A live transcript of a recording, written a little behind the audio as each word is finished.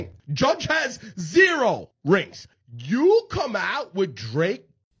Judge has 0 rings. You come out with Drake.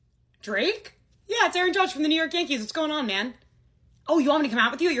 Drake? Yeah, it's Aaron Judge from the New York Yankees. What's going on, man? Oh, you want me to come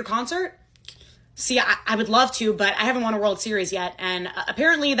out with you at your concert? See, I would love to, but I haven't won a World Series yet, and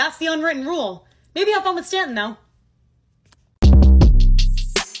apparently that's the unwritten rule. Maybe have fun with Stanton, though.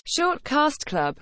 Short Cast Club